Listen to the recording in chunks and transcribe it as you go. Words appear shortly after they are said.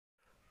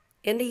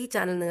എൻ്റെ ഈ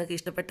ചാനൽ നിങ്ങൾക്ക്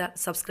ഇഷ്ടപ്പെട്ട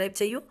സബ്സ്ക്രൈബ്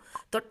ചെയ്യൂ,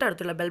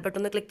 തൊട്ടടുത്തുള്ള ബെൽ ബട്ടൺ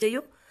ഒന്ന് ക്ലിക്ക്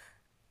ചെയ്യൂ,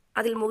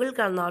 അതിൽ മുകളിൽ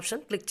കാണുന്ന ഓപ്ഷൻ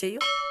ക്ലിക്ക് ചെയ്യൂ.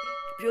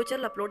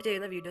 ഫ്യൂച്ചറിൽ അപ്ലോഡ്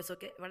ചെയ്യുന്ന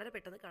വീഡിയോസൊക്കെ വളരെ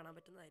പെട്ടെന്ന് കാണാൻ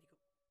പറ്റുന്നതായിരിക്കും.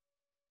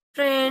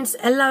 ഫ്രണ്ട്സ്,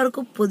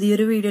 എല്ലാവർക്കും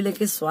പുതിയൊരു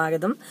വീഡിയോയിലേക്ക്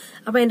സ്വാഗതം.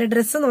 അപ്പൊ എന്റെ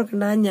ഡ്രസ്സ്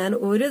നോക്കണ്ട, ഞാൻ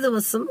ഒരു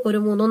ദിവസം ഒരു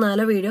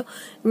 3-4 വീഡിയോ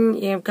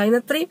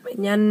കഴിയുന്നത്രയും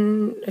ഞാൻ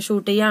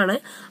ഷൂട്ട് ചെയ്യാണ്.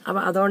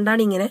 അപ്പൊ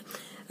അതുകൊണ്ടാണ് ഇങ്ങനെ.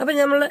 അപ്പൊ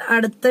നമ്മൾ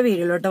അടുത്ത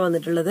വീഡിയോയിലോട്ട്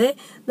വന്നിട്ടുള്ളത്.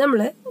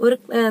 നമ്മള് ഒരു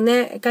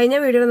കഴിഞ്ഞ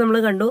വീഡിയോയിൽ നമ്മൾ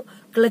കണ്ടു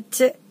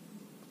ക്ലച്ച്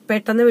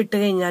പെട്ടെന്ന് വിട്ട്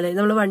കഴിഞ്ഞാൽ,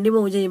 നമ്മൾ വണ്ടി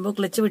മൂവ് ചെയ്യുമ്പോൾ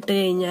ക്ലച്ച് വിട്ട്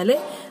കഴിഞ്ഞാൽ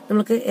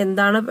നമുക്ക്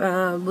എന്താണ്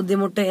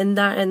ബുദ്ധിമുട്ട്,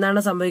 എന്താണ്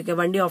സംഭവിക്കുക,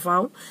 വണ്ടി ഓഫ്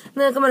ആവും.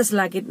 നിങ്ങൾക്ക്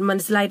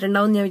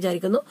മനസ്സിലായിട്ടുണ്ടാവും ഞാൻ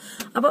വിചാരിക്കുന്നു.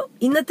 അപ്പൊ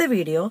ഇന്നത്തെ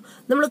വീഡിയോ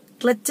നമ്മൾ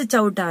ക്ലച്ച്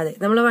ചവിട്ടാതെ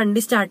നമ്മൾ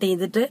വണ്ടി സ്റ്റാർട്ട്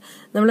ചെയ്തിട്ട്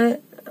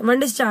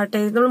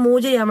നമ്മൾ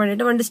മൂവ് ചെയ്യാൻ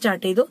വേണ്ടിയിട്ട് വണ്ടി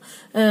സ്റ്റാർട്ട് ചെയ്തു.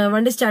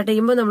 വണ്ടി സ്റ്റാർട്ട്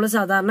ചെയ്യുമ്പോൾ നമ്മൾ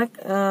സാധാരണ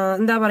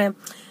എന്താ പറയാ,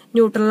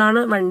 ന്യൂട്രലാണ്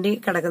വണ്ടി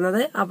കിടക്കുന്നത്.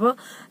 അപ്പോൾ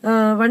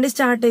വണ്ടി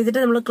സ്റ്റാർട്ട് ചെയ്തിട്ട്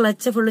നമ്മൾ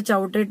ക്ലച്ച് ഫുള്ള്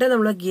ചവിട്ടിയിട്ട്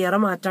നമ്മൾ ഗിയർ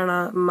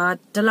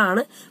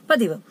മാറ്റലാണ്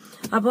പതിവ്.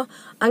 അപ്പോൾ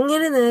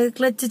അങ്ങനെ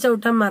ക്ലച്ച്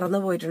ചവിട്ടാൻ മറന്നു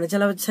പോയിട്ടുണ്ട്.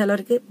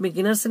 ചിലവർക്ക്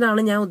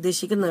ബിഗിനേഴ്സിനാണ് ഞാൻ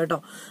ഉദ്ദേശിക്കുന്നത് കേട്ടോ.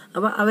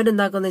 അപ്പൊ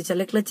അവരെന്താക്കുമെന്ന്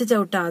വെച്ചാൽ ക്ലച്ച്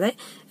ചവിട്ടാതെ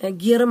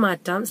ഗിയർ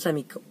മാറ്റാൻ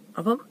ശ്രമിക്കും.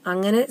 അപ്പം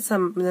അങ്ങനെ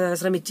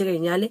ശ്രമിച്ചു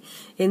കഴിഞ്ഞാൽ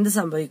എന്ത്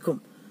സംഭവിക്കും,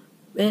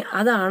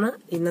 അതാണ്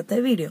ഇന്നത്തെ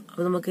വീഡിയോ.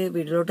 അപ്പൊ നമുക്ക്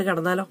വീഡിയോയിലോട്ട്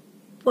കടന്നാലോ,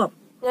 പോവാം.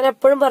 ഞാൻ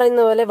എപ്പോഴും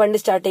പറയുന്ന പോലെ വണ്ടി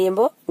സ്റ്റാർട്ട്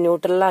ചെയ്യുമ്പോൾ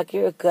ന്യൂട്രലാക്കി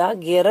വെക്കുക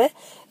ഗിയർ,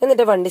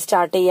 എന്നിട്ട് വണ്ടി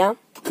സ്റ്റാർട്ട് ചെയ്യാം.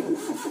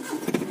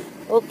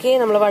 ഓക്കെ,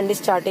 നമ്മൾ വണ്ടി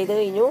സ്റ്റാർട്ട് ചെയ്ത്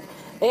കഴിഞ്ഞു.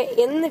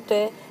 എന്നിട്ട്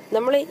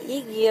നമ്മൾ ഈ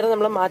ഗിയർ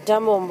നമ്മൾ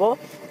മാറ്റാൻ പോകുമ്പോൾ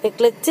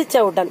ക്ലച്ച്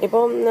ചവിട്ടാൻ,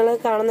 ഇപ്പം നിങ്ങൾ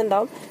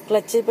കാണുന്നുണ്ടാവും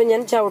ക്ലച്ച് ഇപ്പം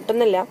ഞാൻ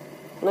ചവിട്ടുന്നില്ല.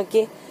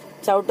 ഓക്കെ,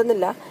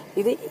 ചവിട്ടുന്നില്ല.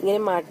 ഇത് ഇങ്ങനെ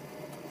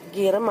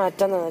ഗിയർ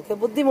മാറ്റാൻ നിങ്ങൾക്ക്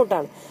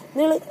ബുദ്ധിമുട്ടാണ്.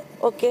 നിങ്ങൾ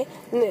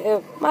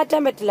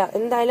മാറ്റാൻ പറ്റില്ല.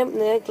 എന്തായാലും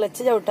നിങ്ങൾ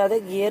ക്ലച്ച് ചവിട്ടാതെ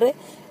ഗിയർ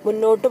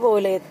മുന്നോട്ട്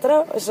പോവില്ല. എത്ര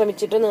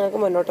ശ്രമിച്ചിട്ടും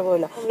നിങ്ങൾക്ക് മുന്നോട്ട്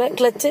പോവില്ല.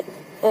 ക്ലച്ച്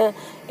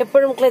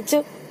എപ്പോഴും ക്ലച്ച്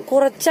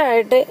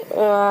കുറച്ചായിട്ട്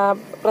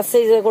പ്രസ്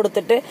ചെയ്ത്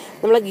കൊടുത്തിട്ട്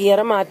നമ്മൾ ഗിയർ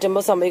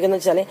മാറ്റുമ്പോൾ സംഭവിക്കുന്ന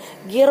വെച്ചാൽ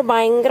ഗിയർ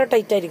ഭയങ്കര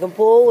ടൈറ്റ് ആയിരിക്കും,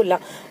 പോവില്ല.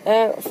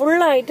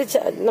 ഫുള്ളായിട്ട്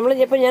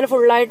ഞാൻ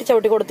ഫുള്ളായിട്ട്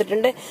ചവിട്ടി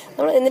കൊടുത്തിട്ടുണ്ട്.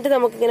 എന്നിട്ട്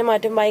നമുക്കിങ്ങനെ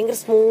മാറ്റും, ഭയങ്കര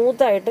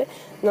സ്മൂത്തായിട്ട്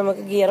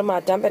നമുക്ക് ഗിയർ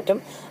മാറ്റാൻ പറ്റും.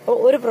 അപ്പോൾ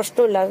ഒരു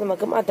പ്രശ്നമില്ലാതെ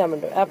നമുക്ക് മാറ്റാൻ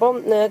പറ്റും. അപ്പം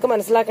നിങ്ങൾക്ക്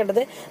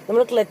മനസ്സിലാക്കേണ്ടത്,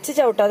 നമ്മൾ ക്ലച്ച്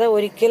ചവിട്ടാതെ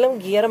ഒരിക്കലും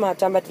ഗിയർ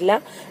മാറ്റാൻ പറ്റില്ല.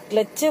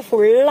 ക്ലച്ച്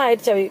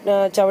ഫുള്ളായിട്ട്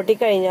ചവിട്ടി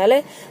കഴിഞ്ഞാൽ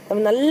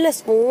നല്ല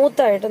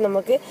സ്മൂത്തായിട്ട്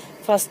നമുക്ക്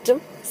ഫസ്റ്റും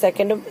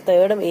സെക്കൻഡും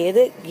തേർഡും ഏത്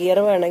ഗിയർ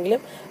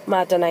വേണമെങ്കിലും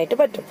മാറ്റാനായിട്ട്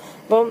പറ്റും.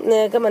 അപ്പം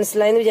നിങ്ങൾക്ക്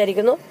മനസ്സിലായെന്ന്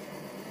വിചാരിക്കുന്നു.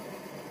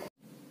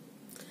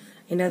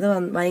 ഇതിനകത്ത്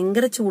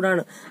ഭയങ്കര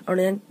ചൂടാണ്,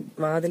 അതുകൊണ്ട് ഞാൻ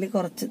വാതിൽ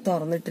കുറച്ച്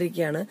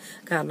തുറന്നിട്ടിരിക്കുകയാണ്,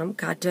 കാരണം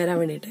കാറ്റ് വരാൻ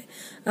വേണ്ടിയിട്ട്.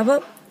 അപ്പം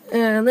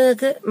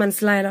നിങ്ങൾക്ക്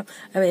മനസ്സിലായാലോ,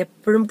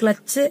 എപ്പോഴും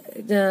ക്ലച്ച്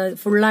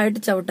ഫുള്ളായിട്ട്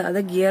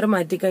ചവിട്ടാതെ ഗിയർ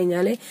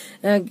മാറ്റിക്കഴിഞ്ഞാല്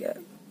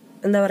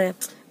എന്താ പറയാ,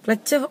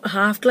 ക്ലച്ച്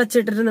ഹാഫ് ക്ലച്ച്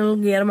ഇട്ടിട്ട് നിങ്ങൾ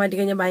ഗിയർ മാറ്റി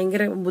കഴിഞ്ഞാൽ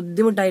ഭയങ്കര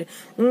ബുദ്ധിമുട്ടായിരിക്കും.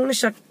 നിങ്ങൾ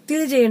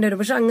ശക്തിയിൽ ചെയ്യേണ്ടി വരും.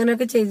 പക്ഷെ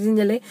അങ്ങനെയൊക്കെ ചെയ്ത്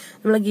കഴിഞ്ഞാൽ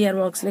നമ്മൾ ഗിയർ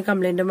ബോക്സിന്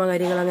കംപ്ലൈന്റും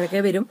കാര്യങ്ങൾ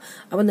അങ്ങനെയൊക്കെ വരും.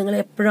 അപ്പൊ നിങ്ങൾ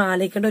എപ്പോഴും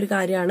ആലോചിക്കേണ്ട ഒരു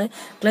കാര്യമാണ്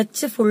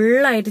ക്ലച്ച്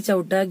ഫുള്ളായിട്ട്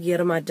ചവിട്ടുക,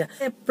 ഗിയർ മാറ്റുക.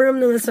 എപ്പോഴും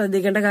നിങ്ങൾ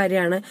ശ്രദ്ധിക്കേണ്ട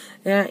കാര്യമാണ്.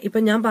 ഇപ്പൊ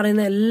ഞാൻ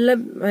പറയുന്ന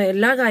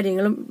എല്ലാ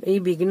കാര്യങ്ങളും ഈ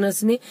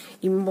ബിഗിനേഴ്സിന്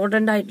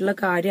ഇമ്പോർട്ടന്റ് ആയിട്ടുള്ള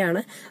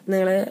കാര്യമാണ്.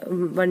 നിങ്ങൾ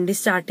വണ്ടി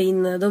സ്റ്റാർട്ട്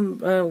ചെയ്യുന്നതും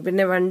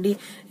പിന്നെ വണ്ടി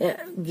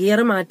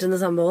ഗിയർ മാറ്റുന്ന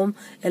സംഭവം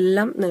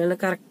എല്ലാം നിങ്ങൾ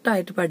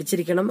കറക്റ്റായിട്ട്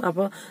പഠിച്ചിരിക്കണം.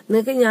 അപ്പോൾ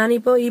നിങ്ങൾക്ക്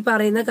ഞാനിപ്പോ ഈ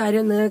പറയുന്ന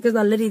കാര്യം നിങ്ങൾക്ക്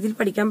നല്ല രീതിയിൽ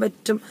പഠിക്കാൻ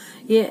പറ്റും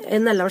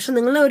എന്നല്ല, പക്ഷെ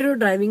നിങ്ങൾ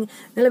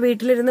നിങ്ങൾ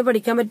വീട്ടിലിരുന്ന്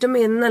പഠിക്കാൻ പറ്റും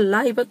എന്നല്ല.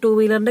 ഇപ്പൊ 2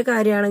 വീലറിന്റെ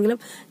കാര്യമാണെങ്കിലും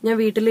ഞാൻ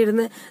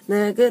വീട്ടിലിരുന്ന്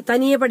നിങ്ങൾക്ക്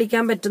തനിയെ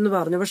പഠിക്കാൻ പറ്റും എന്ന്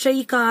പറഞ്ഞു. പക്ഷെ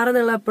ഈ കാറ്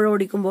നിങ്ങൾ എപ്പോഴും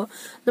ഓടിക്കുമ്പോൾ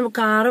നമുക്ക്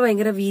കാറ്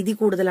ഭയങ്കര വീതി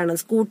കൂടുതലാണ്.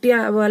 സ്കൂട്ടി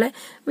പോലെ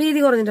വീതി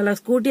കുറഞ്ഞിട്ടല്ല.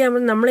 സ്കൂട്ടി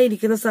ആകുമ്പോൾ നമ്മളെ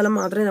ഇരിക്കുന്ന സ്ഥലം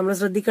മാത്രമേ നമ്മൾ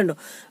ശ്രദ്ധിക്കണ്ടു.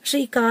 പക്ഷെ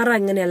ഈ കാർ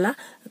അങ്ങനെയല്ല.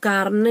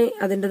 കാറിന്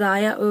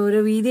അതിൻ്റെതായ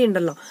ഒരു വീതി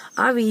ഉണ്ടല്ലോ.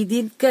 ആ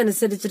വീതിക്ക്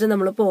അനുസരിച്ചിട്ട്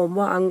നമ്മൾ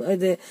പോകുമ്പോൾ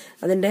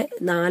അതിന്റെ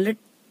 4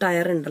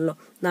 ടയർ ഉണ്ടല്ലോ,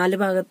 4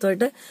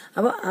 ഭാഗത്തായിട്ട്.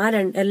 അപ്പൊ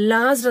എല്ലാ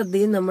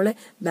ശ്രദ്ധയും നമ്മൾ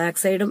ബാക്ക്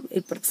സൈഡും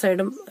ഇപ്പുറത്തെ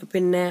സൈഡും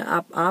പിന്നെ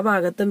ആ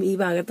ഭാഗത്തും ഈ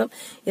ഭാഗത്തും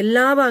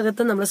എല്ലാ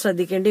ഭാഗത്തും നമ്മൾ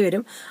ശ്രദ്ധിക്കേണ്ടി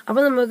വരും. അപ്പൊ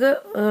നമുക്ക്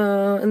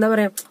എന്താ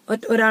പറയാ,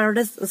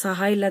 ഒരാളുടെ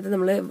സഹായം ഇല്ലാതെ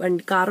നമ്മൾ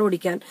കാർ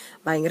ഓടിക്കാൻ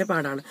ഭയങ്കര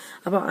പാടാണ്.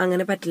 അപ്പൊ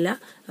അങ്ങനെ പറ്റില്ല.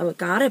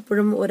 കാർ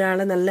എപ്പോഴും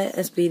ഒരാളെ നല്ല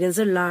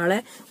എക്സ്പീരിയൻസ് ഉള്ള ആളെ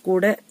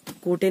കൂടെ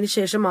കൂട്ടിയതിന്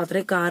ശേഷം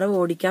മാത്രമേ കാർ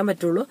ഓടിക്കാൻ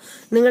പറ്റുള്ളൂ.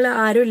 നിങ്ങൾ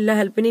ആരും ഇല്ല,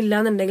 ഹെൽപ്പിന്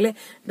ഇല്ലാന്നുണ്ടെങ്കിൽ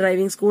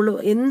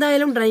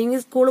എന്തായാലും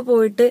ഡ്രൈവിംഗ് സ്കൂൾ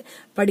പോയിട്ട്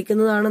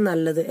പഠിക്കുന്നതാണ്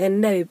നല്ലത്,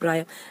 എന്റെ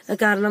അഭിപ്രായം.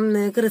 കാരണം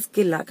നിങ്ങൾക്ക് റിസ്ക്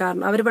ഇല്ല,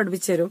 കാരണം അവർ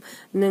പഠിപ്പിച്ചു തരും.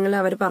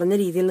 അവർ പറഞ്ഞ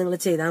രീതിയിൽ നിങ്ങൾ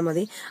ചെയ്താൽ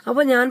മതി.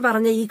 അപ്പോൾ ഞാൻ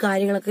പറഞ്ഞ ഈ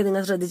കാര്യങ്ങളൊക്കെ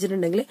നിങ്ങൾ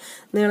ശ്രദ്ധിച്ചിട്ടുണ്ടെങ്കിൽ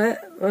നിങ്ങൾ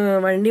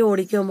വണ്ടി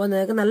ഓടിക്കുമ്പോൾ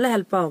നിങ്ങൾക്ക് നല്ല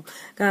ഹെൽപ്പാവും.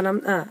 കാരണം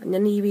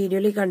ഞാൻ ഈ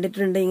വീഡിയോയിൽ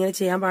കണ്ടിട്ടുണ്ട് ഇങ്ങനെ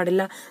ചെയ്യാൻ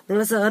പാടില്ല,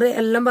 നിങ്ങൾ സാറ്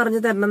എല്ലാം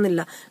പറഞ്ഞു തരണം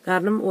എന്നില്ല.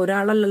 കാരണം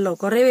ഒരാളല്ലല്ലോ,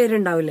 കുറെ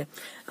പേരുണ്ടാവില്ലേ.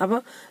 അപ്പൊ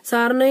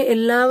സാറിന്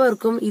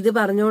എല്ലാവർക്കും ഇത്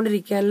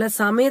പറഞ്ഞുകൊണ്ടിരിക്കാനുള്ള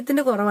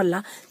സമയത്തിന്റെ കുറവല്ല,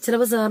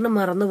 ചിലപ്പോൾ സാറിന്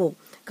മറന്നുപോകും.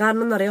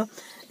 കാരണം എന്നറിയോ,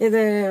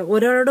 ഇത്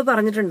ഒരാളോട്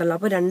പറഞ്ഞിട്ടുണ്ടല്ലോ,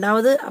 അപ്പൊ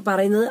രണ്ടാമത്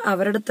പറയുന്നത്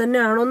അവരുടെ തന്നെ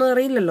ആണോന്ന്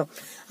അറിയില്ലല്ലോ.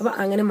 അപ്പൊ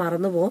അങ്ങനെ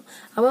മറന്നുപോകും.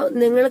 അപ്പൊ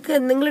നിങ്ങൾക്ക്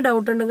എന്തെങ്കിലും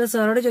ഡൗട്ട് ഉണ്ടെങ്കിൽ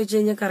സാറോട് ചോദിച്ചു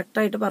കഴിഞ്ഞാൽ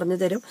കറക്റ്റായിട്ട് പറഞ്ഞു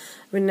തരും.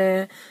 പിന്നെ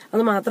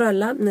അത്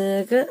മാത്രമല്ല,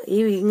 നിങ്ങൾക്ക്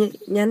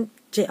ഞാൻ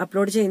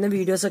അപ്ലോഡ് ചെയ്യുന്ന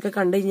വീഡിയോസൊക്കെ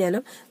കണ്ടു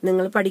കഴിഞ്ഞാലും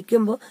നിങ്ങൾ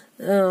പഠിക്കുമ്പോൾ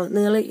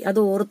നിങ്ങൾ അത്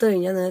ഓർത്തു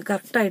കഴിഞ്ഞാൽ നിങ്ങൾക്ക്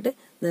കറക്റ്റായിട്ട്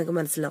നിങ്ങൾക്ക്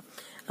മനസ്സിലാവും.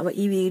 അപ്പോൾ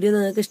ഈ വീഡിയോ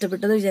നിങ്ങൾക്ക്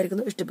ഇഷ്ടപ്പെട്ടെന്ന്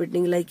വിചാരിക്കുന്നു.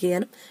 ഇഷ്ടപ്പെട്ടെങ്കിൽ ലൈക്ക്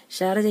ചെയ്യാനും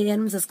ഷെയർ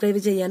ചെയ്യാനും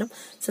സബ്സ്ക്രൈബ്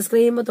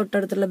ചെയ്യുമ്പോൾ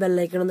തൊട്ടടുത്തുള്ള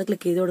ബെല്ലൈക്കൺ ഒന്ന്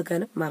ക്ലിക്ക് ചെയ്ത്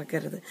കൊടുക്കാനും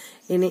മറക്കരുത്.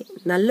 ഇനി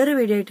നല്ലൊരു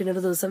വീഡിയോ ആയിട്ട്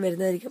ഇന്നൊരു ദിവസം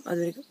വരുന്നതായിരിക്കും.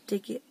 അതുവരെയും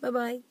ടേക്ക് കെയർ.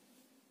 ബൈ.